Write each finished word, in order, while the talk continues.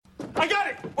I got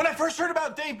it! When I first heard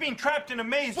about Dave being trapped in a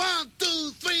maze... 1, 2,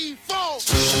 3, 4!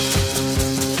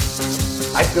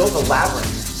 I built a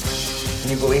labyrinth.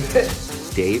 Can you believe it?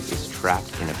 Dave is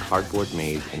trapped in a cardboard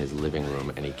maze in his living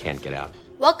room and he can't get out.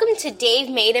 Welcome to Dave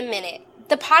Made a Minute,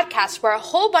 the podcast where a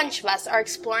whole bunch of us are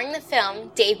exploring the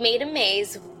film Dave Made a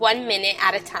Maze 1 minute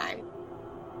at a time.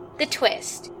 The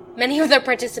twist. Many of the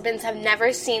participants have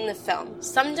never seen the film.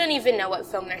 Some don't even know what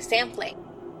film they're sampling.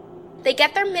 They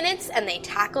get their minutes and they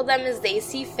tackle them as they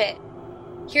see fit.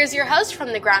 Here's your host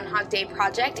from the Groundhog Day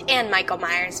Project and Michael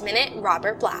Myers Minute,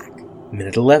 Robert Black.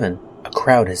 Minute 11. A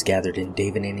crowd has gathered in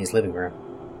Dave and Annie's living room,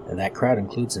 and that crowd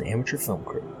includes an amateur film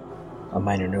crew. A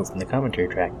minor note from the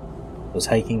commentary track. Those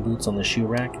hiking boots on the shoe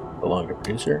rack belong to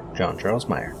producer John Charles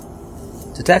Meyer.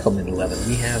 To tackle Minute 11,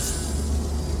 we have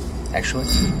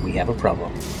a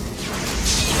problem.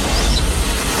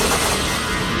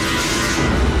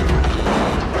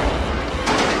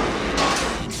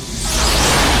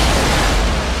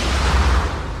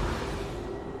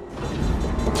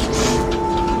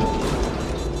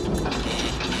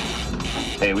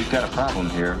 Hey, we've got a problem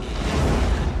here.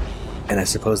 And I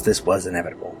suppose this was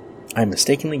inevitable. I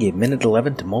mistakenly gave Minute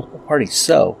 11 to multiple parties,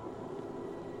 so...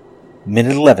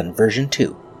 Minute 11, version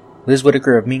 2. Liz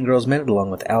Whitaker of Mean Girls Minute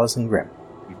along with Allison Grimm.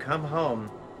 You come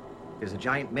home, there's a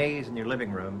giant maze in your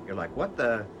living room. You're like, what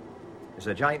the? There's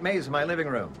a giant maze in my living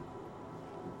room.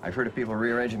 I've heard of people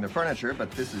rearranging their furniture,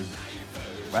 but this is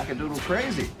wackadoodle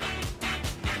crazy.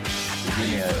 Give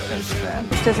me a sense of that.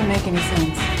 This doesn't make any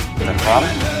sense. The problem?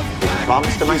 The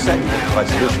promise to my segment. But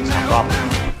solutions to problem.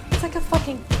 It's like a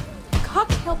fucking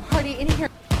cocktail party in here.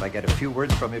 I get a few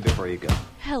words from you before you go.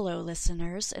 Hello,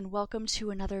 listeners, and welcome to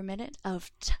another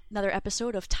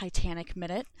episode of Titanic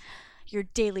Minute, your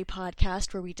daily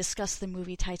podcast where we discuss the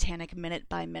movie Titanic minute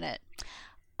by minute.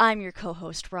 I'm your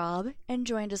co-host, Rob, and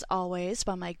joined as always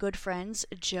by my good friends,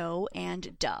 Joe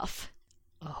and Duff.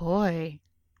 Ahoy.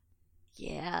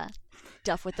 Yeah,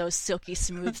 Duff with those silky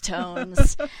smooth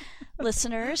tones.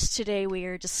 Listeners, today we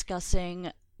are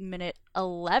discussing minute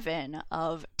 11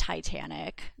 of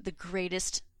Titanic, the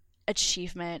greatest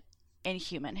achievement in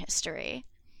human history.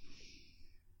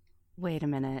 Wait a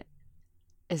minute.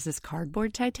 Is this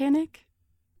cardboard Titanic?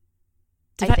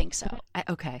 I think so.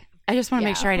 Okay. I just want to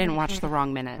make sure I didn't watch the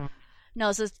wrong minute. No,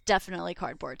 this is definitely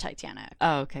cardboard Titanic.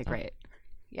 Oh, okay, great.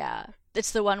 Yeah.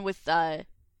 It's the one with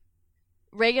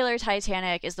regular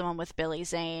Titanic is the one with Billy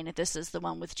Zane. This is the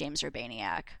one with James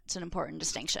Urbaniak. It's an important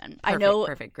distinction. Perfect, I know,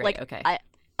 perfect, great, like, okay.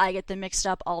 I get them mixed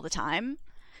up all the time.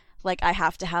 Like, I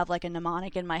have to have, like, a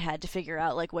mnemonic in my head to figure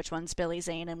out, like, which one's Billy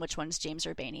Zane and which one's James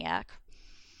Urbaniak.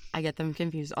 I get them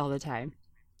confused all the time.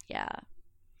 Yeah.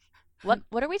 What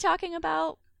are we talking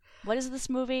about? What is this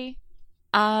movie?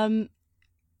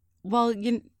 Well,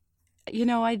 you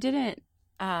know, I didn't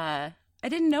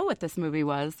know what this movie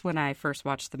was when I first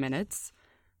watched the minutes.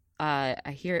 I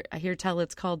hear tell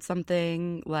it's called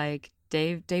something like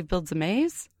Dave Builds a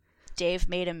Maze. Dave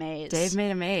Made a Maze. Dave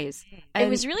Made a Maze. It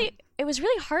was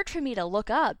really hard for me to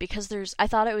look up because I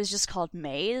thought it was just called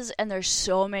Maze, and there's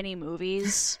so many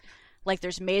movies. Like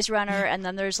there's Maze Runner, and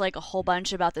then there's like a whole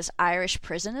bunch about this Irish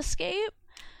prison escape.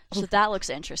 So that looks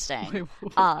interesting.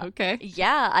 Wait, okay.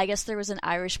 Yeah, I guess there was an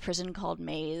Irish prison called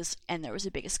Maze, and there was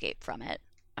a big escape from it.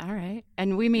 All right,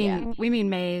 and we mean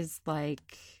maze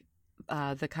like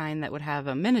the kind that would have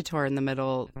a minotaur in the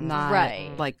middle, not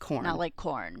like corn. Not like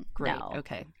corn. Great. No.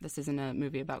 Okay, this isn't a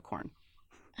movie about corn.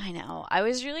 I know. I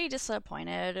was really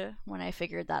disappointed when I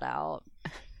figured that out.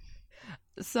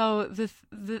 So the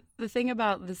thing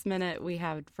about this minute we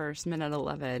have first, minute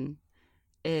 11,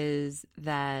 is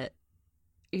that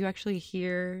you actually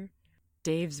hear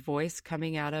Dave's voice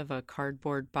coming out of a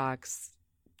cardboard box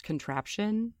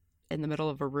contraption in the middle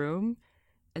of a room.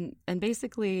 And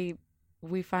basically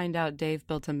we find out Dave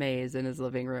built a maze in his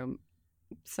living room.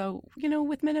 So, you know,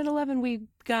 with minute 11 we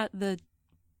got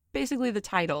basically the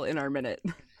title in our minute.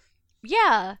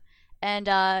 Yeah. And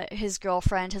his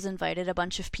girlfriend has invited a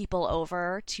bunch of people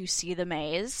over to see the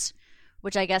maze,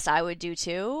 which I guess I would do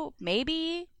too.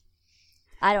 Maybe.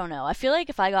 I don't know. I feel like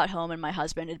if I got home and my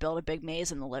husband had built a big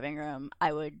maze in the living room,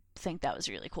 I would think that was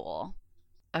really cool.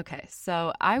 Okay,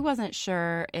 so I wasn't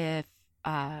sure if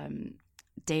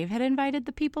Dave had invited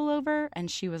the people over,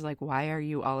 and she was like, why are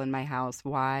you all in my house?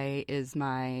 Why is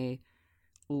my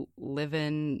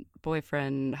live-in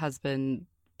boyfriend, husband,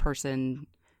 person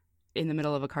in the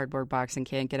middle of a cardboard box and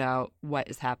can't get out? What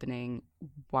is happening?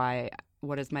 Why?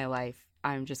 What is my life?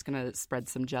 I'm just going to spread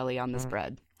some jelly on this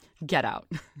bread. Get out.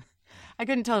 I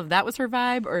couldn't tell if that was her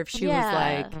vibe or if she was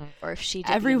like, or if she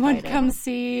did. Everyone come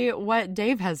see what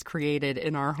Dave has created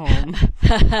in our home.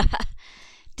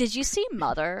 Did you see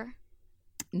Mother?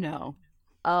 No.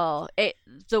 Oh,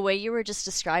 the way you were just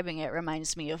describing it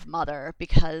reminds me of Mother,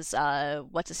 because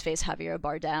what's his face, Javier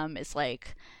Bardem, is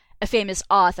like a famous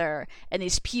author, and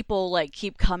these people like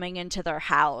keep coming into their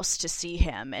house to see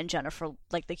him, and Jennifer,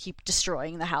 like, they keep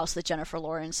destroying the house that Jennifer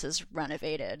Lawrence has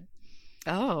renovated,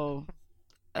 Oh.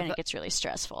 and it gets really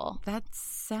stressful. That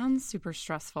sounds super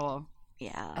stressful.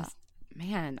 Yeah.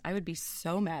 Man, I would be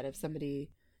so mad if somebody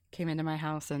came into my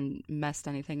house and messed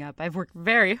anything up. I've worked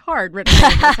very hard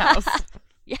renovating this house.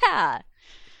 Yeah.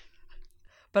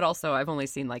 But also, I've only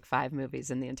seen like 5 movies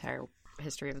in the entire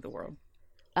history of the world.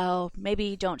 Oh,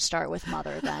 maybe don't start with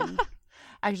Mother then.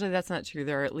 Actually, that's not true.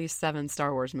 There are at least 7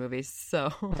 Star Wars movies,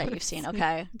 so that you've seen.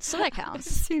 Okay, so that counts.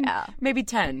 seen Yeah, maybe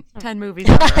 10 movies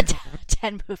ever.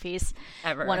 10 movies.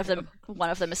 Ever. One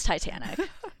of them is Titanic.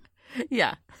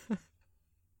 Yeah.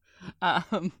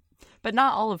 But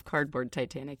not all of Cardboard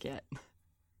Titanic yet.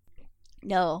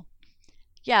 No.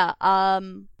 Yeah.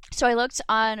 So I looked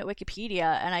on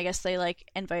Wikipedia, and I guess they like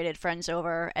invited friends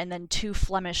over, and then 2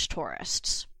 Flemish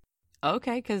tourists.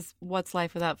 Okay, because what's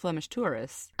life without Flemish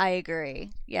tourists? I agree.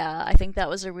 Yeah, I think that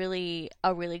was a really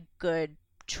good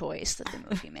choice that the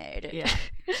movie made. Yeah.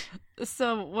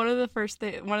 So one of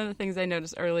the things I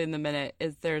noticed early in the minute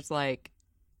is there's like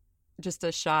just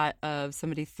a shot of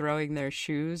somebody throwing their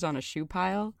shoes on a shoe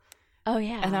pile. Oh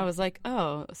yeah. And I was like,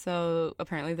 oh, so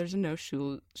apparently there's a no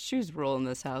shoes rule in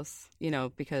this house,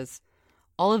 because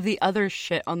all of the other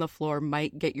shit on the floor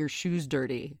might get your shoes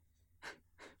dirty.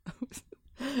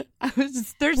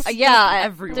 There's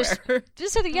everywhere.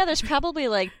 There's probably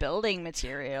like building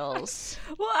materials.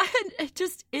 Well,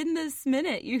 just in this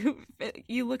minute,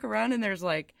 you look around and there's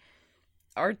like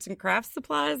arts and crafts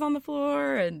supplies on the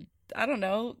floor, and I don't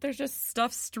know, there's just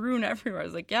stuff strewn everywhere. I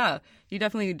was like, yeah, you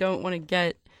definitely don't want to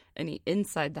get any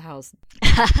inside the house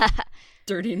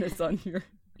dirtiness on your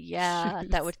shoes.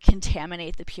 That would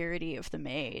contaminate the purity of the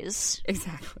maze.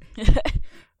 Exactly.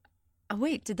 Oh,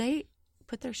 wait, did they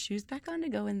put their shoes back on to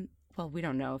go in? Well, we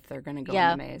don't know if they're going to go in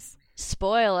the maze.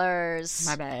 Spoilers.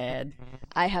 My bad.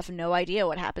 I have no idea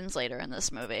what happens later in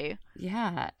this movie.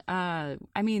 Yeah. I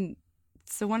mean,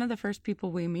 so one of the first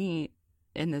people we meet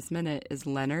in this minute is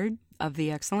Leonard of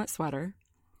the Excellent Sweater.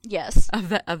 Yes. Of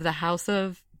the House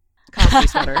of Cosby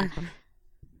Sweater.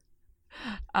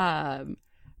 And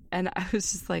I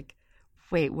was just like,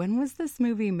 wait, when was this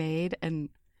movie made, and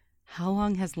how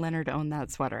long has Leonard owned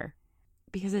that sweater?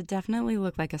 Because it definitely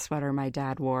looked like a sweater my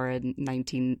dad wore in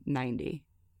 1990.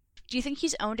 Do you think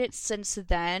he's owned it since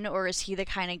then, or is he the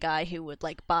kind of guy who would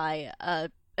like buy a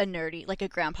nerdy, like a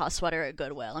grandpa sweater at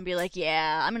Goodwill and be like,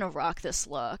 yeah, I'm gonna rock this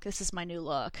look. This is my new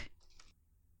look.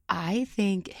 I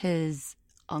think his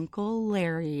Uncle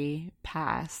Larry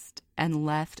passed and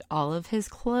left all of his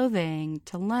clothing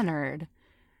to Leonard.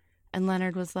 And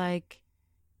Leonard was like,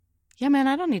 yeah, man,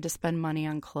 I don't need to spend money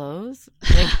on clothes.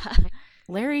 Like,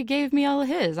 Larry gave me all of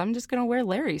his. I'm just going to wear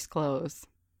Larry's clothes.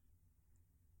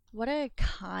 What a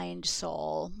kind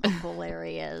soul Uncle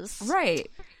Larry is. Right.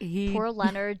 Poor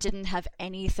Leonard didn't have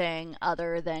anything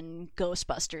other than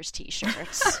Ghostbusters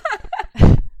t-shirts.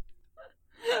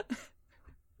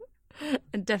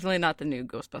 And definitely not the new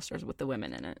Ghostbusters with the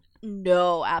women in it.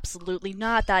 No, absolutely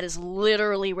not. That is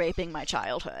literally raping my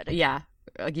childhood. Yeah.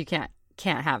 You can't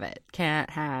have it. Can't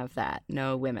have that.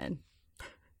 No women.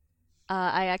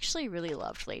 I actually really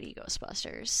loved Lady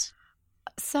Ghostbusters.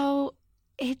 So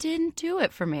it didn't do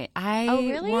it for me. I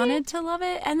really? wanted to love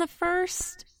it, and the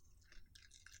first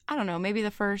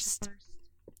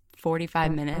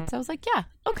 45 minutes, I was like, yeah,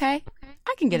 okay,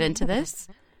 I can get into this.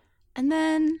 And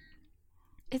then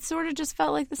it sort of just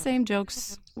felt like the same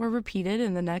jokes were repeated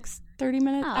in the next 30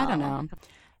 minutes. I don't know.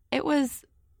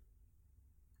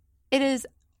 It is,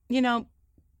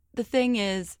 the thing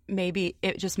is, maybe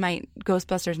it just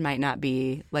Ghostbusters might not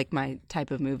be like my type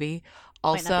of movie.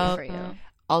 Might not be for you.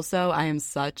 Also, I am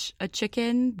such a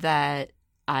chicken that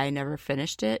I never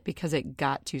finished it because it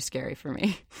got too scary for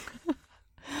me.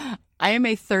 I am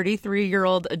a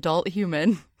 33-year-old adult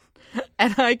human,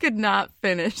 and I could not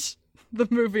finish the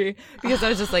movie because I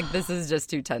was just like, this is just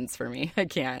too tense for me. I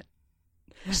can't.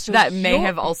 So that may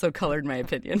have also colored my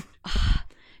opinion.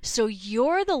 So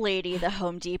you're the lady the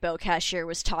Home Depot cashier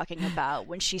was talking about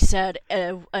when she said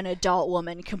an adult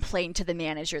woman complained to the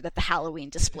manager that the Halloween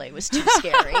display was too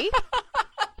scary.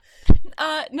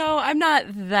 No, I'm not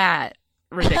that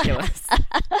ridiculous.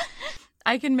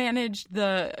 I can manage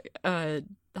the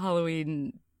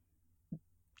Halloween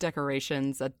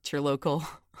decorations at your local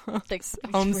home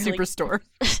superstore.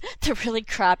 The really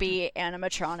crappy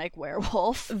animatronic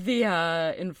werewolf. The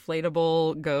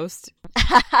inflatable ghost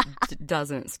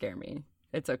doesn't scare me.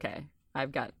 It's okay.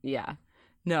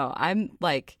 No, I'm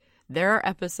like, There are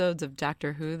episodes of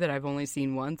Doctor Who that I've only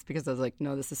seen once because I was like,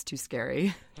 no, this is too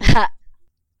scary.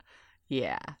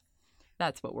 Yeah.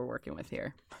 That's what we're working with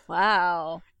here.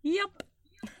 Wow. Yep.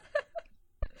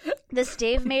 This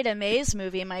Dave Made a Maze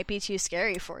movie might be too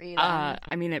scary for you then.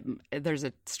 I mean, there's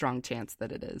a strong chance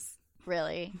that it is.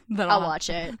 Really? That I'll watch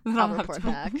it. I'll report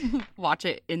back. Watch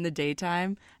it in the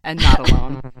daytime and not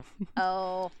alone.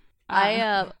 Oh.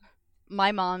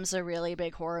 My mom's a really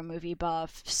big horror movie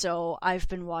buff, so I've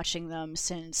been watching them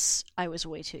since I was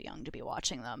way too young to be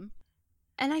watching them.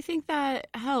 And I think that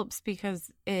helps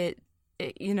because it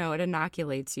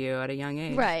inoculates you at a young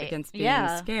age against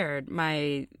being scared.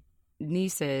 My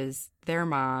nieces, their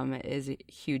mom is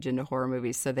huge into horror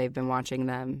movies, so they've been watching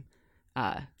them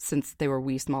since they were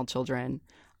wee small children.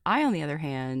 I, on the other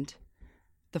hand,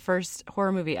 the first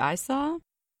horror movie I saw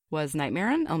was Nightmare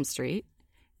on Elm Street,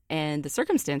 and the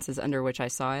circumstances under which I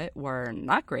saw it were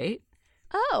not great.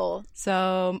 Oh.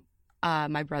 So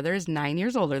my brother is 9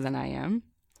 years older than I am.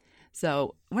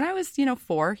 So when I was,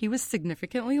 4, he was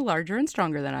significantly larger and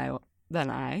stronger than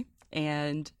I,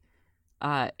 and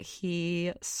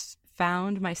he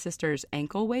found my sister's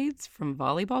ankle weights from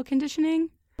volleyball conditioning.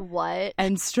 What?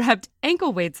 And strapped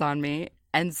ankle weights on me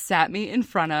and sat me in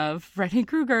front of Freddy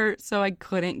Krueger so I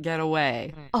couldn't get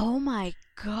away. Oh my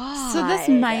God. So this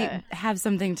might have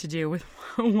something to do with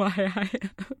why I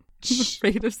am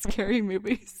afraid of scary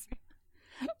movies.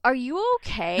 Are you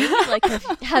okay? Like,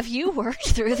 have you worked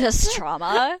through this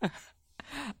trauma?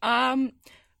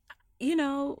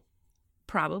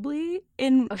 Probably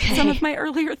in some of my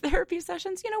earlier therapy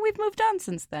sessions. We've moved on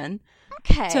since then.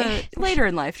 Okay. To later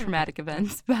in life traumatic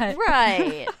events, but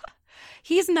right.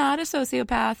 He's not a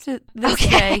sociopath to this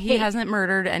day. He hasn't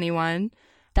murdered anyone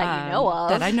that you know of.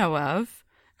 That I know of.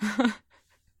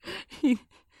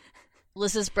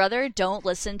 Liz's brother, don't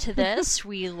listen to this.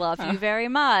 We love you very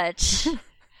much.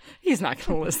 He's not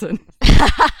going to listen.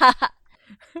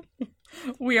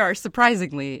 We are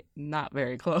surprisingly not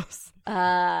very close.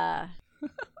 Yeah,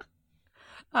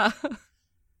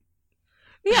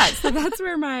 so that's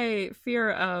where my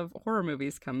fear of horror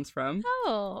movies comes from.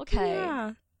 Oh, okay.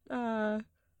 Yeah.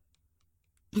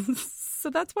 So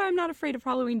that's why I'm not afraid of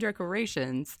Halloween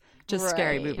decorations. Just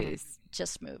scary movies.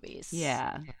 Just movies.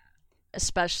 Yeah.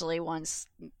 Especially ones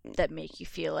that make you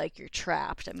feel like you're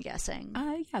trapped, I'm guessing.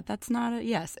 Yeah, that's not a...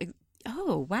 Yes.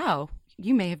 Oh, wow.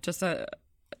 You may have just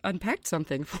unpacked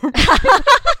something for me.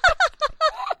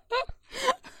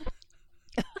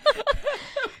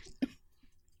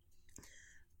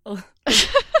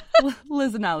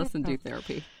 Liz and Allison do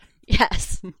therapy.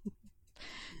 Yes.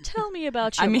 Tell me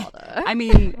about your mother. I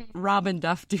mean, Rob and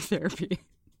Duff do therapy.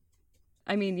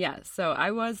 Yeah, so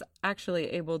I was actually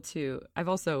able to... I've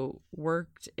also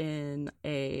worked in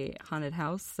a haunted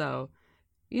house, so,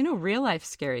 real life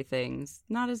scary things,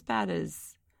 not as bad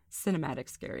as cinematic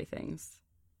scary things.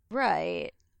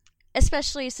 Right.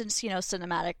 Especially since,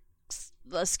 cinematic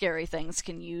scary things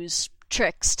can use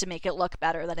tricks to make it look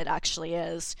better than it actually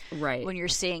is. Right. When you're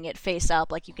seeing it face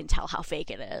up, like, you can tell how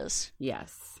fake it is.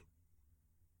 Yes.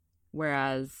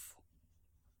 Whereas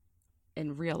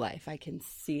in real life, I can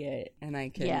see it and I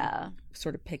can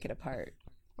sort of pick it apart.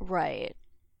 Right.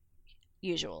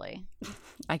 Usually.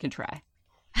 I can try.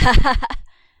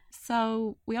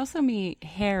 So we also meet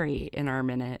Harry in our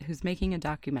minute, who's making a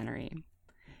documentary.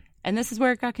 And this is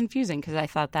where it got confusing because I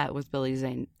thought that was Billy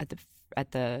Zane at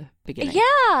the beginning.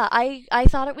 Yeah, I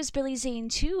thought it was Billy Zane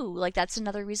too. Like, that's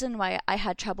another reason why I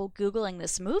had trouble Googling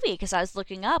this movie, because I was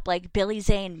looking up like Billy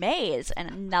Zane Maze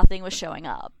and nothing was showing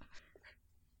up.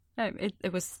 That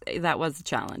was a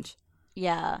challenge.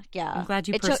 Yeah. I'm glad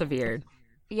you persevered.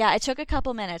 It took a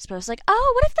couple minutes, but I was like,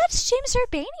 oh, what if that's James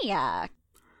Urbaniak?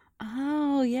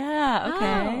 Oh, yeah,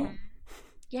 okay. Oh.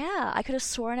 Yeah, I could have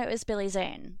sworn it was Billy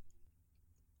Zane.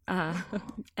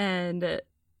 And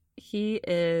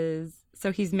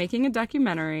he's making a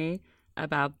documentary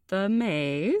about the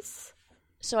maze.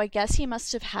 So I guess he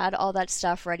must have had all that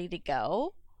stuff ready to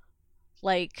go.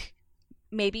 Like,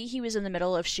 maybe he was in the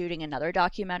middle of shooting another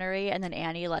documentary and then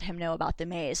Annie let him know about the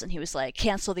maze and he was like,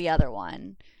 cancel the other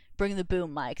one. Bring the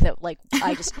boom mic that, like,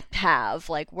 I just have.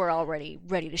 Like, we're already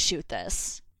ready to shoot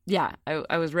this. Yeah,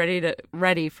 I was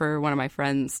ready for one of my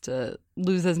friends to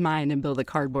lose his mind and build a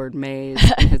cardboard maze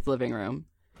in his living room.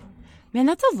 Man,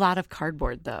 that's a lot of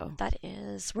cardboard, though. That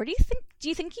is. Do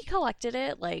you think he collected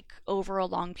it, like, over a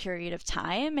long period of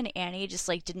time and Annie just,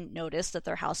 like, didn't notice that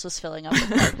their house was filling up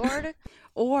with cardboard?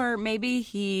 Or maybe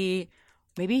he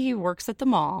works at the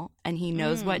mall and he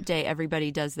knows what day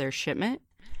everybody does their shipment.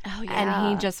 Oh, yeah.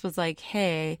 And he just was like,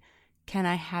 hey, can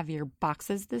I have your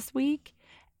boxes this week?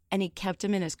 And he kept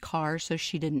them in his car so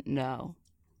she didn't know.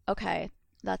 Okay.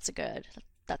 That's a good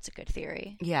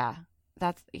theory. Yeah,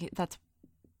 that's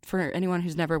for anyone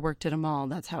who's never worked at a mall.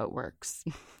 That's how it works.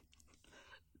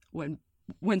 When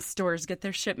stores get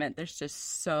their shipment, there's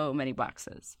just so many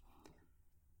boxes.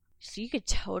 So you could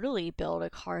totally build a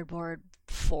cardboard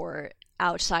fort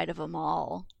outside of a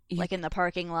mall, like in the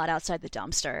parking lot outside the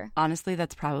dumpster. Honestly,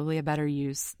 that's probably a better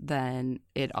use than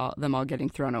them all getting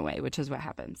thrown away, which is what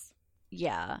happens.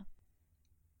 Yeah.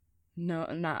 No,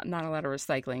 not a lot of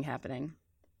recycling happening.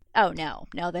 Oh, no.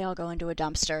 No, they all go into a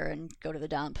dumpster and go to the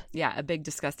dump. Yeah, a big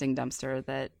disgusting dumpster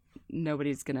that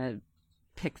nobody's going to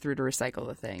pick through to recycle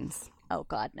the things. Oh,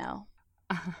 God, no.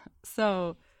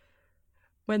 So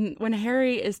when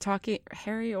Harry is talking,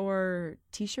 Harry or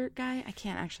T-shirt guy? I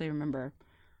can't actually remember.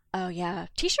 Oh, yeah.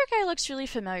 T-shirt guy looks really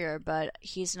familiar, but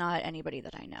he's not anybody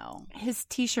that I know. His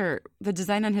T-shirt, the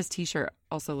design on his T-shirt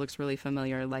also looks really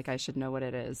familiar, like I should know what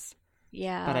it is.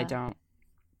 Yeah. But I don't.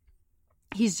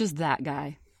 He's just that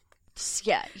guy.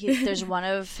 Yeah, there's one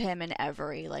of him in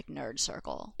every, like, nerd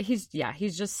circle. He's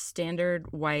just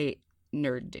standard white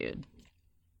nerd dude.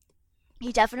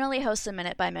 He definitely hosts a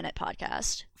minute-by-minute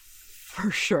podcast. For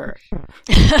sure.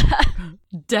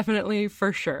 Definitely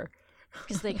for sure.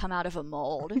 Because they come out of a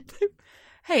mold.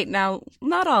 Hey, now,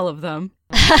 not all of them.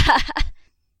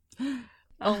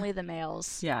 Only the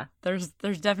males. Yeah, there's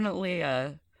definitely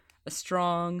a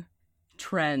strong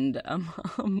trend.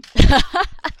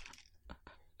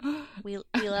 We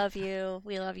love you.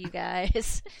 We love you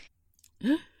guys.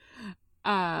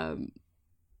 But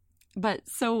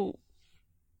so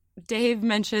Dave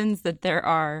mentions that there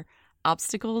are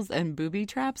obstacles and booby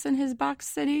traps in his box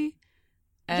city.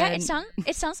 Yeah, it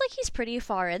sounds like he's pretty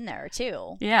far in there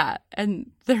too. Yeah, and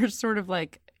they're sort of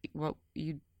like, well,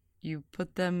 you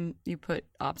put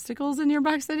obstacles in your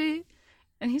box city,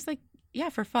 and he's like, yeah,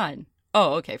 for fun.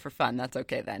 Oh, okay, for fun. That's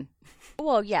okay then.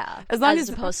 Well, yeah, as long as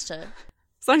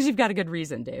you've got a good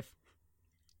reason, Dave.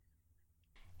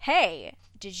 Hey,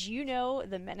 did you know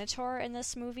the Minotaur in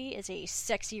this movie is a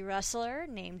sexy wrestler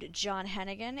named John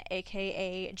Hennigan,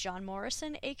 a.k.a. John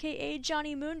Morrison, a.k.a.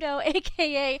 Johnny Mundo,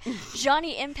 a.k.a.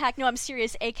 Johnny Impact, no, I'm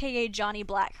serious, a.k.a. Johnny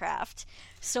Blackcraft.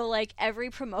 So, like, every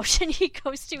promotion he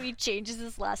goes to, he changes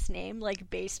his last name,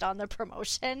 like, based on the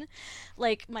promotion.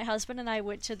 Like, my husband and I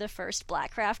went to the first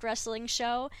Blackcraft wrestling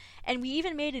show, and we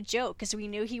even made a joke, because we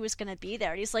knew he was going to be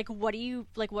there. And he's like, what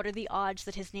are the odds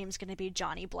that his name's going to be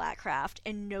Johnny Blackcraft?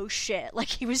 And no shit, like,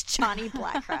 he was Johnny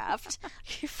Blackcraft. Are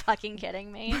you fucking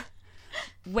kidding me?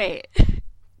 Wait.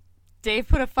 Dave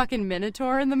put a fucking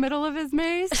Minotaur in the middle of his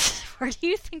maze? Where do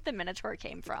you think the Minotaur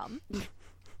came from?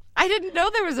 I didn't know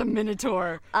there was a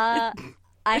Minotaur.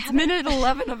 It's minute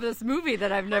 11 of this movie that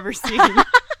I've never seen. I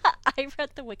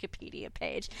read the Wikipedia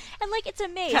page, and, like, it's a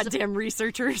maze. Goddamn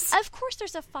researchers. Of course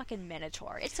there's a fucking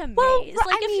Minotaur. It's a maze.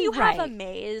 Like, if you have a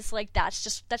maze, like, that's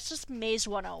just Maze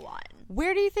 101.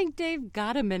 Where do you think Dave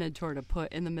got a Minotaur to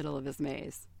put in the middle of his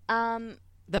maze?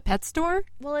 The pet store?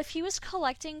 Well, if he was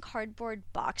collecting cardboard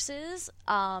boxes,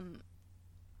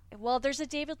 well, there's a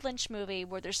David Lynch movie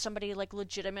where there's somebody, like,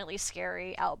 legitimately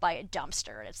scary out by a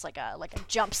dumpster, and it's like a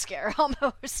jump scare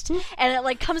almost, and it,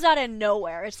 like, comes out of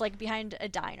nowhere. It's, like, behind a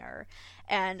diner,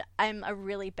 and I'm a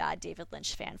really bad David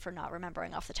Lynch fan for not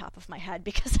remembering off the top of my head,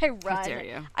 because I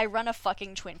run a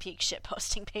fucking Twin Peaks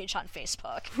shitposting page on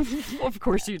Facebook. Of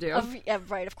course you do. Yeah,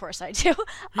 right, of course I do.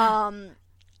 I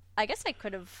guess I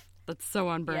could have... That's so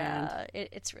on brand. Yeah,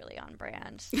 it's really on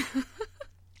brand.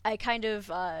 I kind of...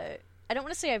 I don't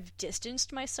want to say I've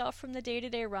distanced myself from the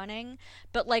day-to-day running,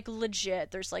 but, like,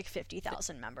 legit, there's, like,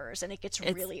 50,000 members, and it gets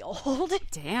really old.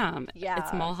 Damn. Yeah.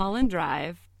 It's Mulholland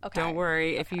Drive. Okay. Don't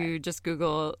worry. If you just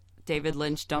Google David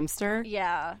Lynch dumpster,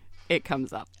 yeah, it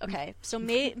comes up. Okay. So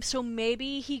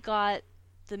maybe he got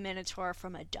the Minotaur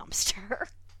from a dumpster.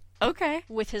 Okay.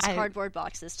 With his cardboard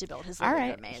boxes to build his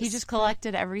living room maze. He just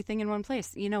collected everything in one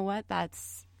place. You know what? That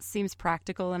seems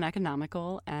practical and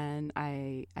economical, and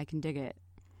I can dig it.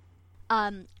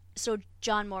 So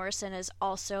John Morrison is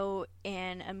also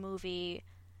in a movie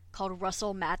called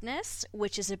Russell Madness,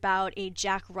 which is about a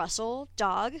Jack Russell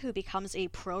dog who becomes a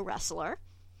pro wrestler.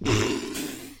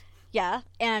 Yeah,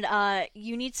 and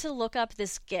you need to look up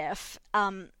this GIF.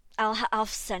 I'll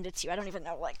send it to you. I don't even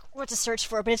know, like, what to search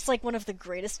for, but it's, like, one of the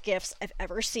greatest GIFs I've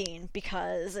ever seen,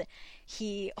 because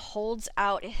he holds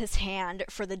out his hand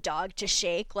for the dog to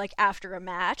shake, like, after a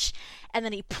match, and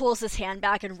then he pulls his hand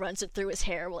back and runs it through his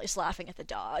hair while he's laughing at the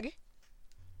dog.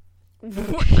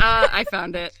 I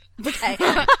found it. Okay.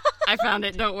 I found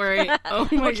it, don't worry. Oh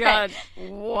my God.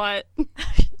 What?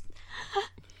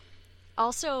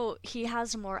 Also, he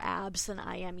has more abs than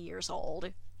I am years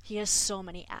old. He has so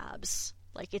many abs.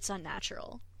 Like, it's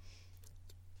unnatural.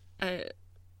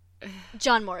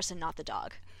 John Morrison, not the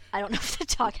dog. I don't know if the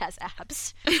dog has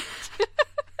abs.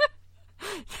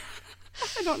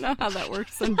 I don't know how that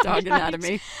works in dog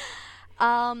anatomy.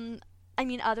 I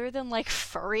mean, other than, like,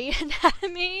 furry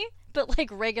anatomy, but, like,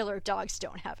 regular dogs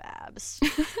don't have abs.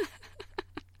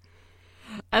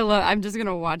 I'm just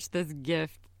gonna watch this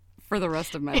GIF for the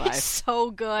rest of my life. It's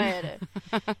so good.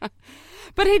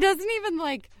 But he doesn't even,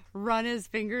 like, run his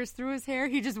fingers through his hair.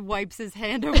 He just wipes his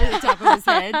hand over the top of his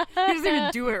head. He doesn't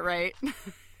even do it right.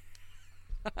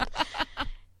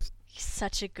 He's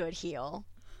such a good heel.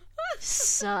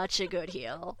 Such a good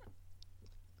heel.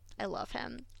 I love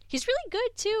him. He's really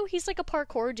good, too. He's like a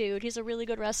parkour dude. He's a really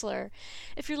good wrestler.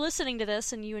 If you're listening to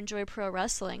this and you enjoy pro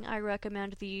wrestling, I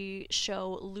recommend the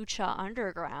show Lucha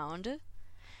Underground.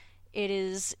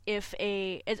 It's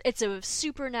a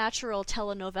supernatural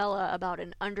telenovela about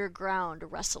an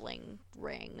underground wrestling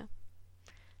ring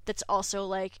that's also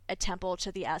like a temple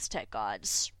to the Aztec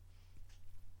gods.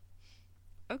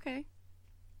 Okay.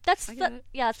 That's the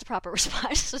proper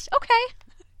response.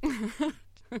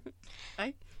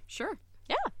 Okay. Sure.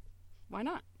 Yeah. Why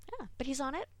not? Yeah, but he's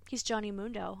on it. He's Johnny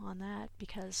Mundo on that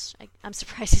because I'm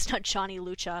surprised he's not Johnny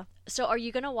Lucha. So are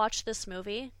you going to watch this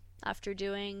movie after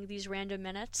doing these random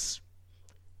minutes?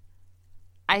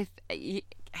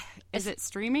 Is it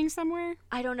streaming somewhere?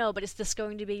 I don't know, but is this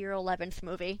going to be your 11th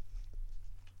movie?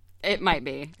 It might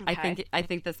be. Okay. I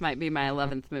think this might be my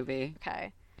 11th movie.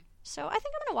 Okay. So I think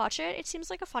I'm going to watch it. It seems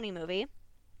like a funny movie.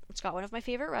 It's got one of my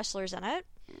favorite wrestlers in it.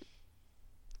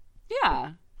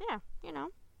 Yeah. Yeah, you know.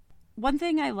 One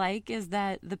thing I like is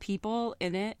that the people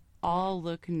in it all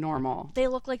look normal. They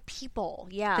look like people,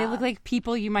 yeah. They look like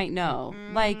people you might know.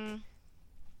 Mm-hmm. Like,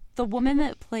 the woman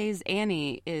that plays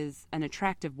Annie is an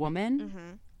attractive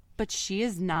woman, but she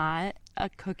is not a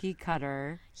cookie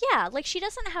cutter. Yeah, like, she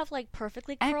doesn't have, like,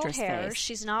 perfectly curled hair. Face.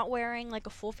 She's not wearing, like,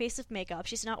 a full face of makeup.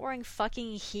 She's not wearing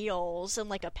fucking heels and,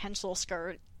 like, a pencil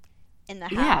skirt in the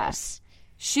house. Yeah.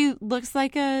 She looks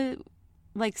like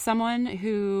someone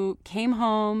who came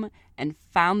home and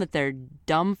found that their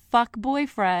dumb fuck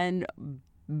boyfriend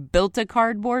built a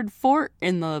cardboard fort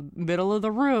in the middle of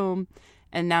the room,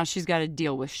 and now she's got to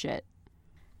deal with shit.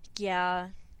 Yeah.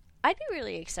 I'd be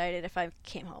really excited if I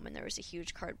came home and there was a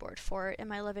huge cardboard fort in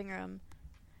my living room,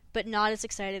 but not as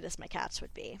excited as my cats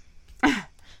would be. My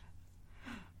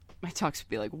dogs would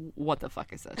be like, what the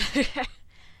fuck is this?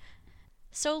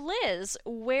 So, Liz,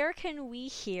 where can we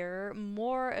hear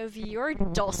more of your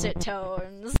dulcet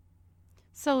tones?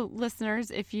 So, listeners,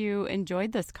 if you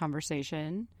enjoyed this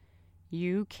conversation,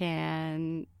 you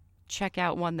can check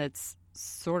out one that's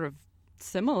sort of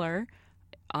similar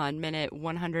on minute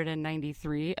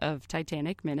 193 of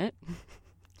Titanic Minute.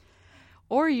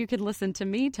 Or you could listen to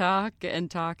me talk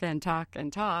and talk and talk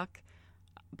and talk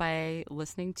by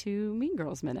listening to Mean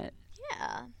Girls Minute.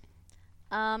 Yeah.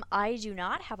 I do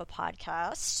not have a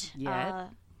podcast yet.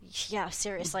 Yeah,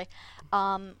 seriously.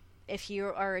 If you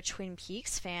are a Twin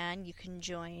Peaks fan, you can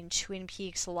join Twin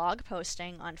Peaks log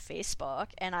posting on Facebook,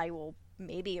 and I will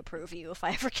maybe approve you if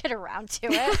I ever get around to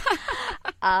it.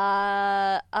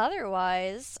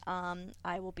 Otherwise,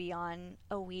 I will be on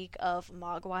a week of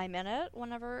Mogwai Minute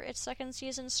whenever its second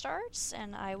season starts,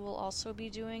 and I will also be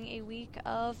doing a week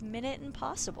of Minute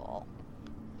Impossible.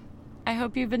 I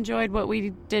hope you've enjoyed what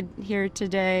we did here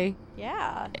today.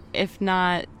 Yeah. If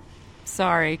not,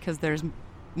 sorry, because there's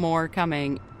more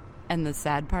coming. And the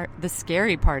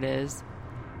scary part is,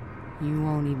 you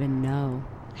won't even know.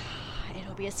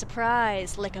 It'll be a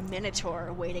surprise, like a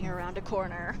minotaur waiting around a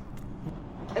corner.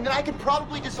 And then I could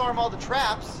probably disarm all the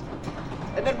traps,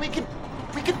 and then we could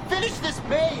finish this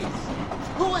maze.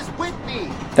 Who is with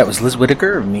me? That was Liz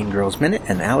Whitaker of Mean Girls Minute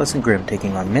and Allison Grimm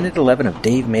taking on Minute 11 of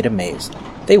Dave Made a Maze.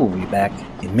 They will be back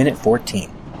in Minute 14.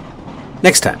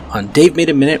 Next time on Dave Made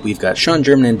a Minute, we've got Sean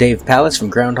German and Dave Pallas from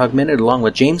Groundhog Minute along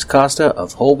with James Costa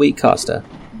of Whole Wheat Costa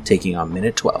taking on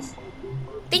Minute 12.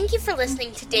 Thank you for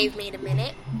listening to Dave Made a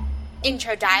Minute.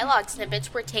 Intro dialogue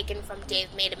snippets were taken from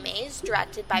Dave Made a Maze,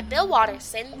 directed by Bill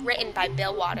Watterson, written by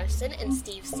Bill Watterson and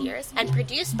Steve Sears, and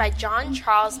produced by John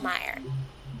Charles Meyer.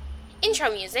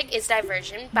 Intro music is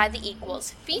Diversion by The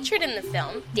Equals, featured in the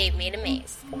film Dave Made a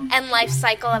Maze, and Life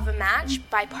Cycle of a Match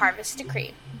by Parvis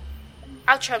Decree.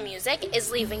 Outro music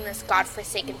is Leaving This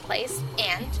God-Forsaken Place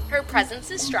and Her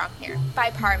Presence is Strong Here by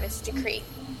Parvis Decree.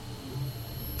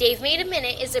 Dave Made a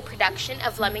Minute is a production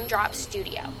of Lemming Drop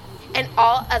Studio and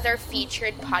all other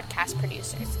featured podcast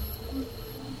producers.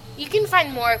 You can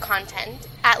find more content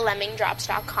at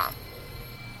lemmingdrops.com.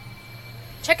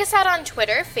 Check us out on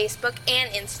Twitter, Facebook,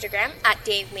 and Instagram at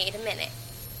Dave Made a Minute.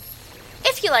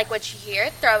 If you like what you hear,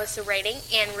 throw us a rating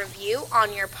and review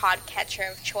on your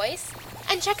podcatcher of choice.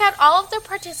 And check out all of the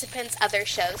participants' other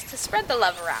shows to spread the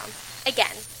love around.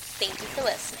 Again, thank you for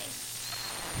listening.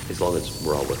 As long as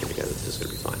we're all working together, this is going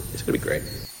to be fine. It's going to be great.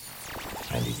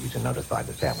 I need you to notify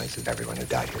the families of everyone who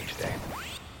died here today.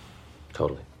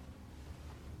 Totally.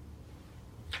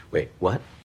 Wait, what?